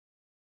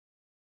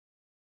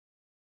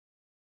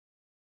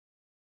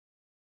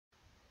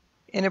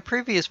In a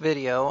previous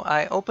video,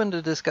 I opened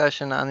a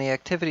discussion on the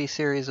activity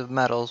series of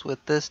metals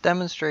with this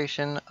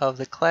demonstration of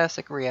the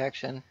classic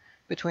reaction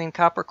between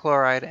copper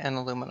chloride and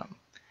aluminum.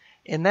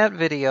 In that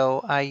video,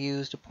 I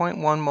used a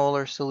 0.1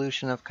 molar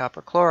solution of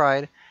copper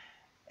chloride,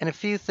 and a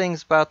few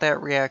things about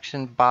that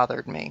reaction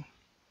bothered me.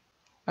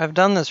 I've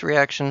done this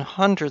reaction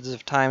hundreds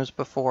of times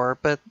before,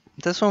 but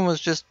this one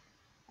was just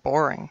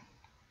boring.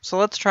 So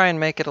let's try and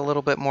make it a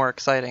little bit more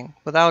exciting,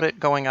 without it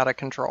going out of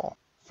control.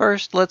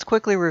 First, let's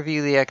quickly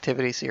review the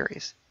activity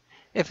series.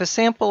 If a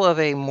sample of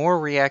a more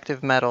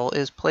reactive metal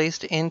is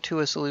placed into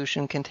a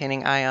solution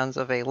containing ions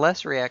of a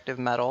less reactive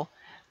metal,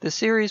 the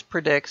series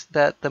predicts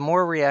that the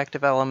more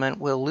reactive element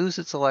will lose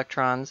its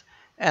electrons,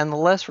 and the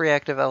less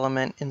reactive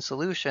element in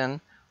solution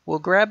will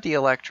grab the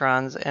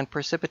electrons and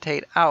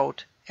precipitate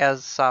out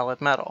as solid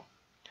metal.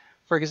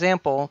 For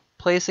example,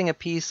 placing a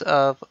piece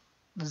of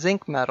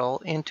zinc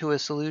metal into a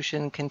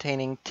solution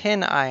containing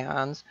tin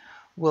ions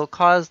will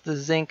cause the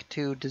zinc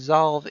to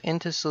dissolve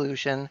into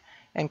solution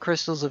and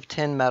crystals of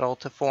tin metal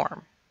to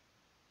form.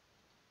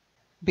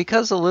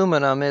 Because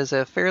aluminum is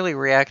a fairly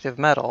reactive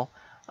metal,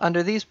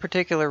 under these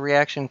particular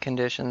reaction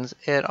conditions,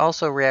 it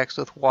also reacts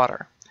with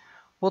water.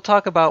 We'll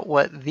talk about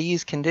what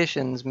these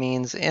conditions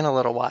means in a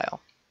little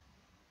while.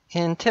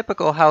 In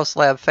typical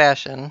HausLab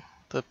fashion,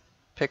 the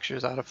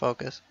picture's out of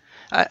focus,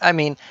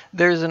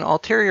 there's an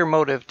ulterior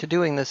motive to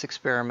doing this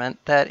experiment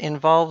that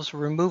involves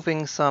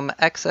removing some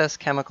excess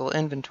chemical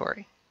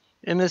inventory.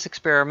 In this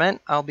experiment,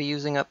 I'll be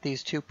using up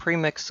these two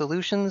pre-mixed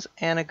solutions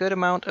and a good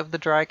amount of the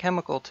dry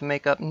chemical to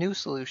make up new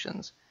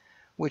solutions,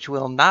 which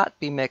will not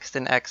be mixed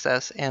in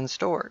excess and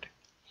stored.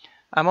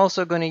 I'm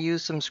also going to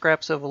use some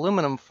scraps of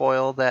aluminum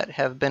foil that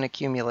have been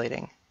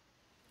accumulating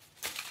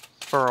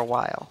for a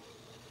while.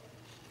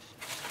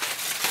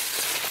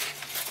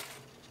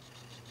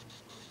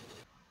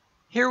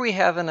 Here we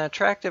have an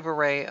attractive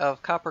array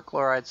of copper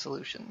chloride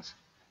solutions.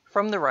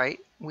 From the right,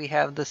 we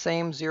have the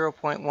same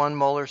 0.1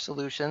 molar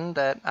solution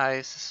that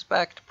I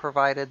suspect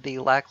provided the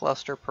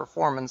lackluster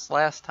performance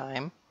last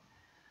time.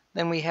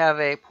 Then we have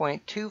a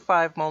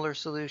 0.25 molar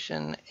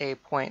solution, a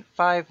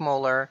 0.5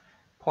 molar,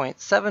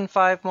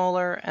 0.75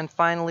 molar, and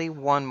finally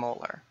 1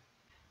 molar.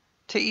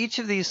 To each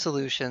of these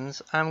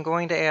solutions, I'm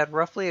going to add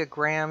roughly a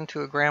gram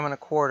to a gram and a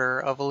quarter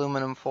of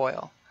aluminum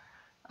foil.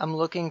 I'm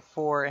looking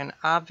for an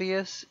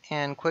obvious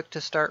and quick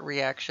to start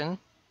reaction.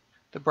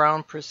 The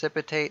brown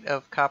precipitate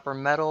of copper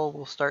metal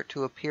will start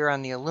to appear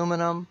on the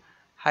aluminum,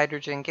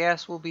 hydrogen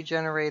gas will be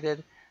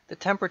generated, the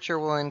temperature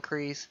will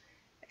increase,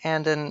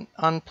 and an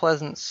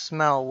unpleasant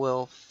smell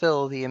will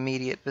fill the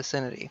immediate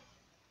vicinity.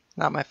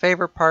 Not my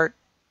favorite part,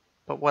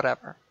 but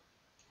whatever.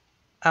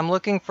 I'm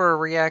looking for a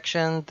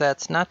reaction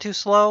that's not too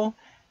slow,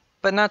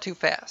 but not too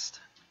fast.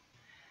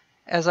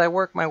 As I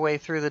work my way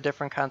through the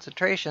different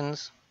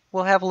concentrations,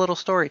 we'll have a little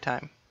story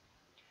time.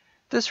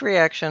 This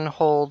reaction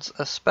holds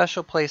a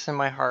special place in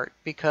my heart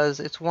because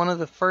it's one of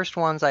the first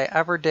ones I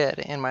ever did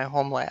in my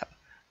home lab,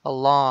 a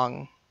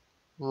long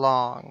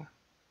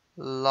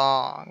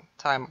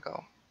time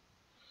ago.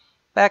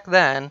 Back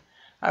then,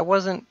 I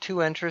wasn't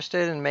too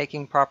interested in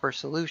making proper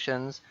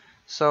solutions,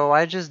 so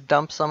I just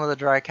dumped some of the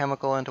dry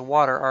chemical into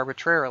water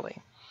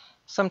arbitrarily.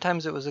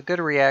 Sometimes it was a good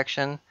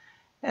reaction,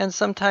 and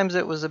sometimes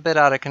it was a bit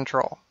out of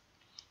control.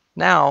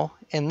 Now,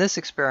 in this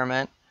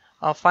experiment,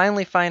 I'll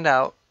finally find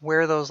out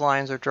where those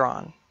lines are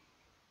drawn.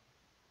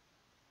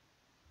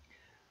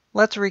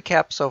 Let's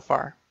recap so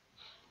far.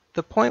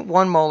 The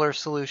 0.1 molar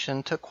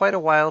solution took quite a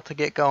while to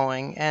get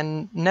going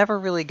and never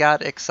really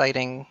got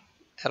exciting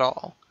at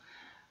all.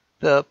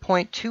 The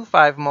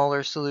 0.25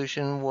 molar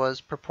solution was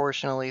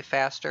proportionally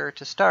faster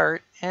to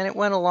start, and it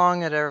went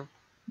along at a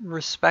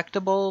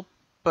respectable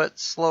but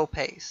slow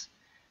pace,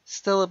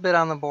 still a bit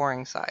on the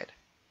boring side.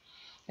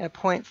 At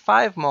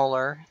 0.5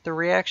 molar, the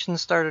reaction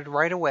started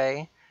right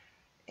away,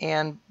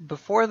 and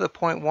before the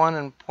 0.1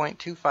 and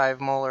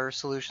 0.25 molar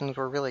solutions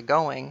were really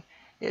going,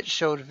 it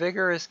showed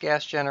vigorous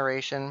gas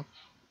generation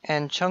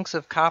and chunks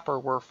of copper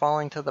were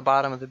falling to the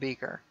bottom of the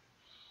beaker.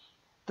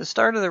 The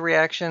start of the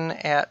reaction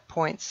at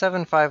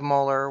 0.75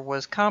 molar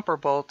was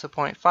comparable to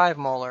 0.5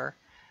 molar,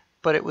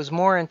 but it was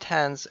more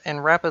intense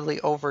and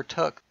rapidly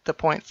overtook the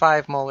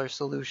 0.5 molar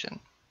solution.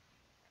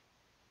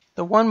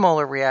 The 1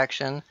 molar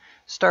reaction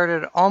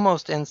started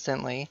almost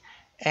instantly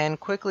and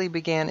quickly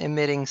began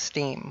emitting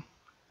steam.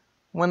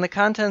 When the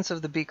contents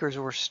of the beakers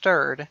were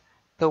stirred,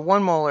 the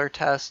 1 molar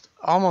test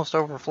almost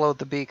overflowed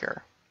the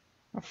beaker.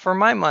 For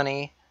my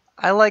money,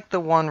 I like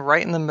the one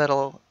right in the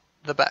middle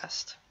the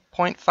best,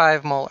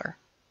 0.5 molar.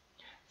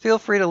 Feel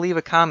free to leave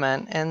a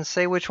comment and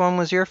say which one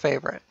was your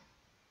favorite.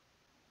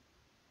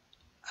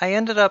 I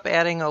ended up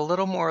adding a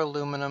little more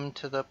aluminum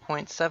to the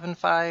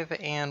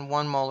 0.75 and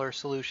 1 molar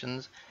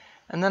solutions,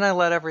 and then I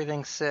let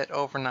everything sit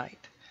overnight.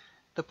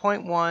 The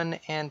 0.1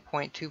 and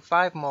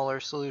 0.25 molar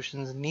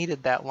solutions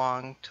needed that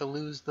long to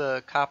lose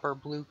the copper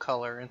blue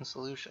color in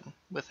solution,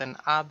 with an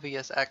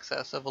obvious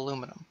excess of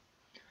aluminum.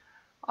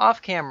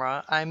 Off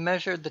camera, I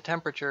measured the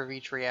temperature of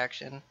each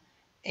reaction,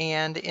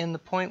 and in the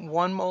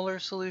 0.1 molar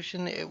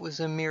solution it was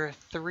a mere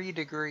 3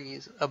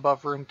 degrees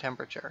above room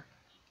temperature.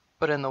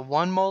 but in the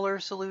 1 molar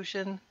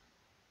solution,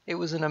 it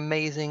was an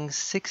amazing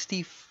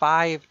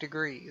 65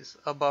 degrees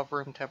above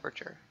room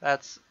temperature.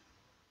 That's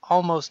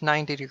almost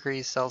 90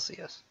 degrees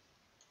Celsius.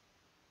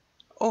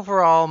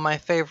 Overall, my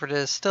favorite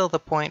is still the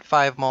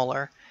 0.5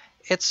 molar.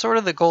 It's sort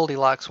of the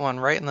Goldilocks one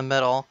right in the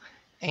middle,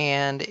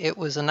 and it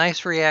was a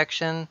nice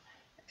reaction,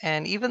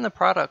 and even the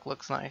product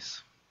looks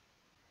nice.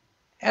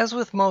 As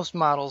with most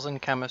models in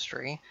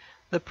chemistry,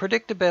 the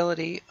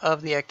predictability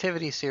of the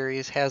activity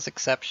series has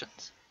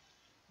exceptions.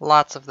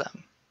 Lots of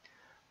them.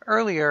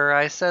 Earlier,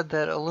 I said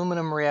that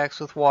aluminum reacts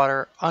with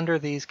water under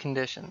these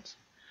conditions.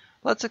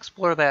 Let's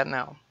explore that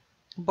now.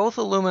 Both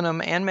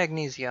aluminum and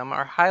magnesium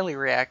are highly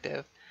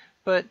reactive,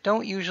 but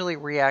don't usually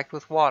react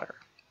with water.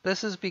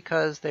 This is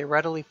because they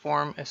readily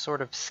form a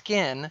sort of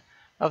skin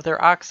of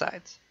their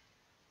oxides.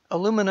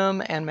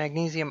 Aluminum and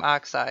magnesium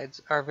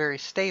oxides are very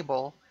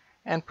stable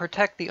and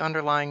protect the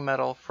underlying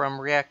metal from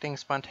reacting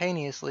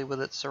spontaneously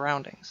with its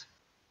surroundings.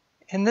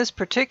 In this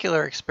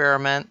particular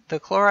experiment, the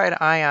chloride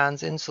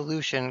ions in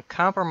solution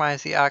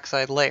compromise the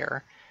oxide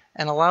layer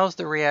and allows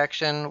the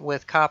reaction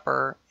with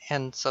copper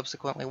and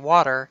subsequently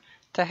water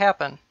to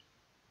happen.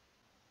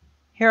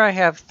 Here I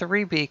have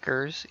 3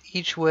 beakers,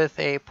 each with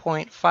a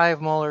 0.5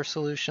 molar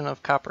solution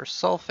of copper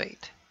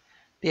sulfate.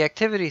 The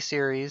activity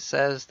series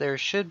says there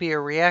should be a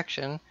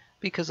reaction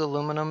because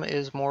aluminum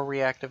is more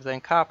reactive than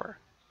copper.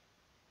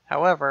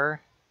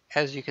 However,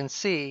 as you can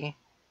see,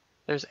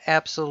 there's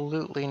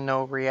absolutely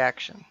no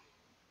reaction.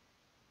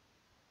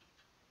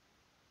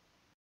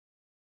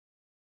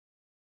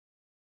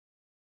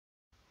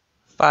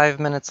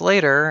 Five minutes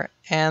later,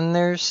 and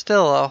there's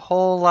still a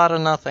whole lot of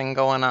nothing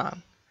going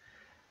on.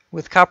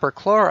 With copper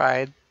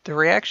chloride, the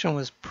reaction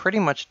was pretty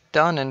much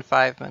done in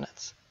 5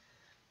 minutes.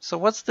 So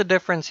what's the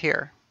difference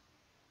here?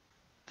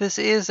 This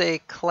is a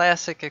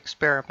classic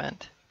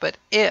experiment, but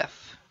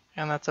if,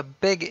 and that's a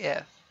big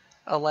if,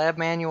 a lab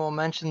manual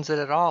mentions it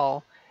at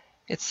all,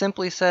 it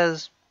simply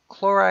says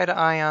chloride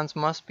ions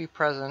must be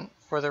present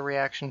for the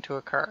reaction to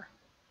occur.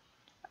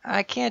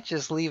 I can't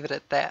just leave it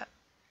at that.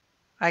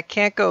 I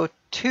can't go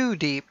too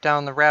deep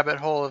down the rabbit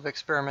hole of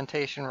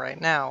experimentation right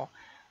now,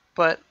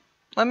 but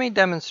let me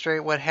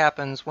demonstrate what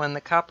happens when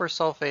the copper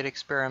sulfate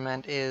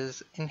experiment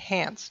is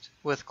enhanced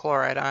with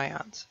chloride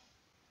ions.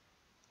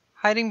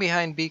 Hiding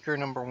behind beaker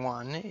number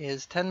 1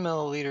 is 10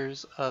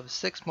 milliliters of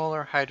 6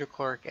 molar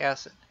hydrochloric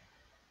acid.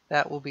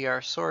 That will be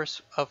our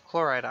source of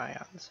chloride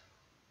ions.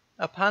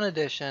 Upon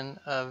addition,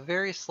 a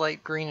very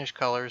slight greenish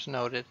color is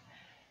noted,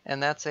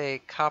 and that's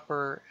a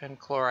copper and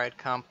chloride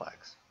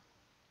complex.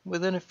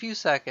 Within a few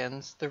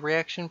seconds, the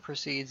reaction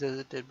proceeds as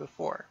it did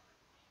before.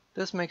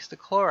 This makes the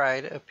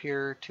chloride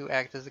appear to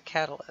act as a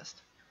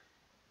catalyst.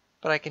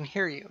 But I can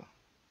hear you.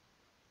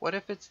 What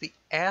if it's the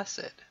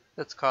acid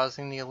that's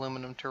causing the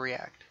aluminum to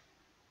react?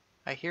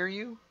 I hear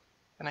you,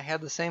 and I had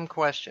the same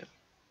question.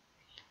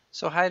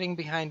 So hiding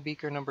behind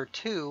beaker number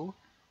 2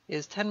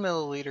 is 10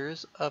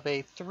 milliliters of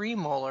a 3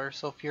 molar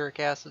sulfuric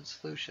acid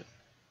solution.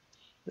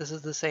 This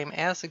is the same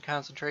acid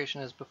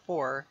concentration as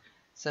before,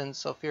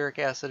 since sulfuric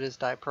acid is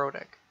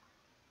diprotic.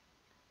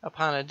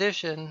 Upon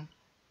addition,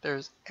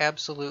 there's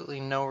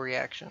absolutely no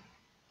reaction.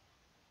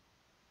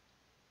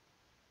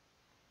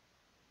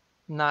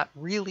 Not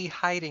really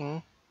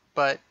hiding,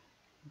 but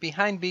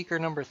behind beaker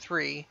number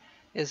 3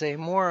 is a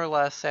more or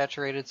less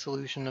saturated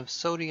solution of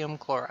sodium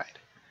chloride.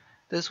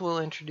 This will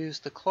introduce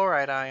the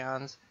chloride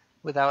ions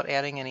without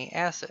adding any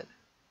acid.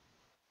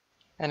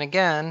 And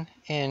again,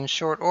 in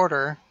short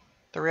order,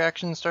 the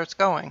reaction starts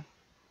going.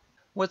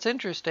 What's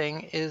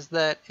interesting is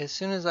that as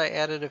soon as I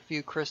added a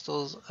few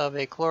crystals of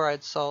a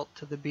chloride salt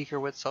to the beaker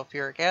with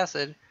sulfuric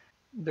acid,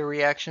 the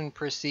reaction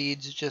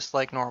proceeds just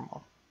like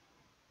normal.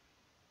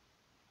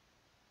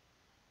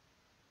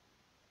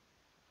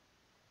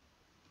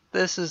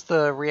 This is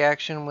the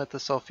reaction with the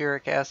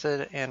sulfuric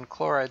acid and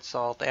chloride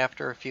salt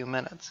after a few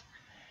minutes.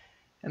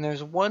 And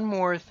there's one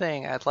more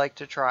thing I'd like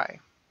to try.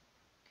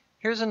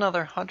 Here's another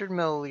 100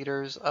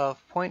 milliliters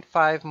of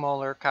 0.5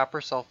 molar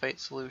copper sulfate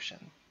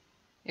solution.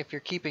 If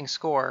you're keeping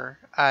score,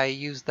 I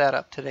used that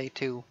up today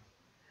too.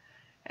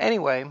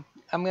 Anyway,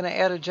 I'm going to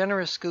add a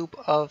generous scoop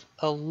of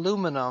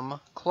aluminum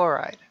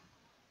chloride.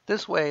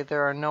 This way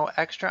there are no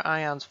extra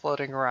ions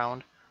floating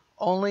around,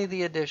 only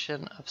the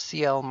addition of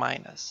Cl-.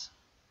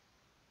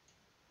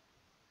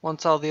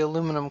 Once all the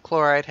aluminum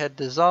chloride had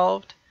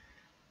dissolved,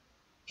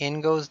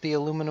 in goes the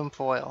aluminum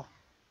foil.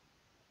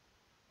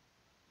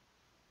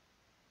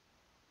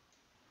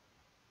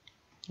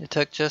 It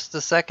took just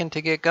a second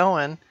to get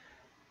going,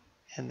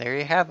 and there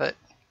you have it.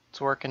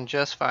 It's working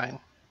just fine.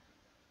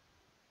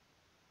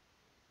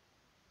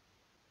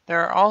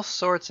 There are all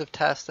sorts of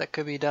tests that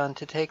could be done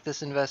to take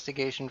this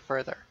investigation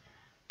further.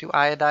 Do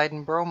iodide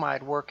and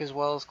bromide work as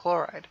well as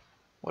chloride?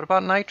 What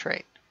about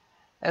nitrate?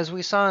 As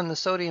we saw in the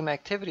sodium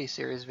activity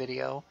series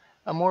video,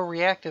 a more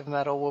reactive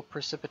metal will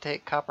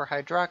precipitate copper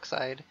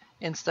hydroxide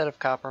instead of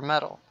copper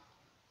metal.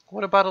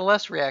 What about a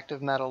less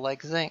reactive metal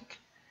like zinc?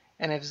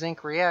 And if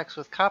zinc reacts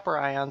with copper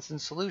ions in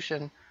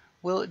solution,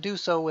 will it do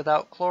so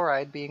without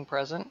chloride being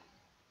present?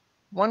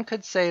 One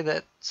could say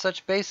that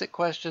such basic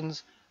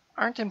questions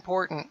aren't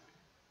important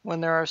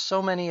when there are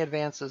so many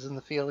advances in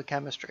the field of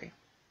chemistry.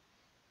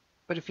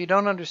 But if you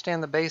don't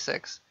understand the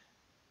basics,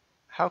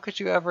 how could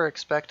you ever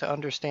expect to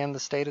understand the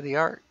state of the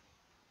art?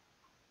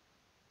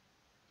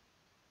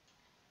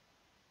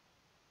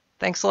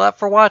 Thanks a lot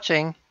for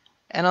watching,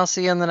 and I'll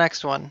see you in the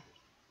next one.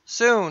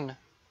 Soon!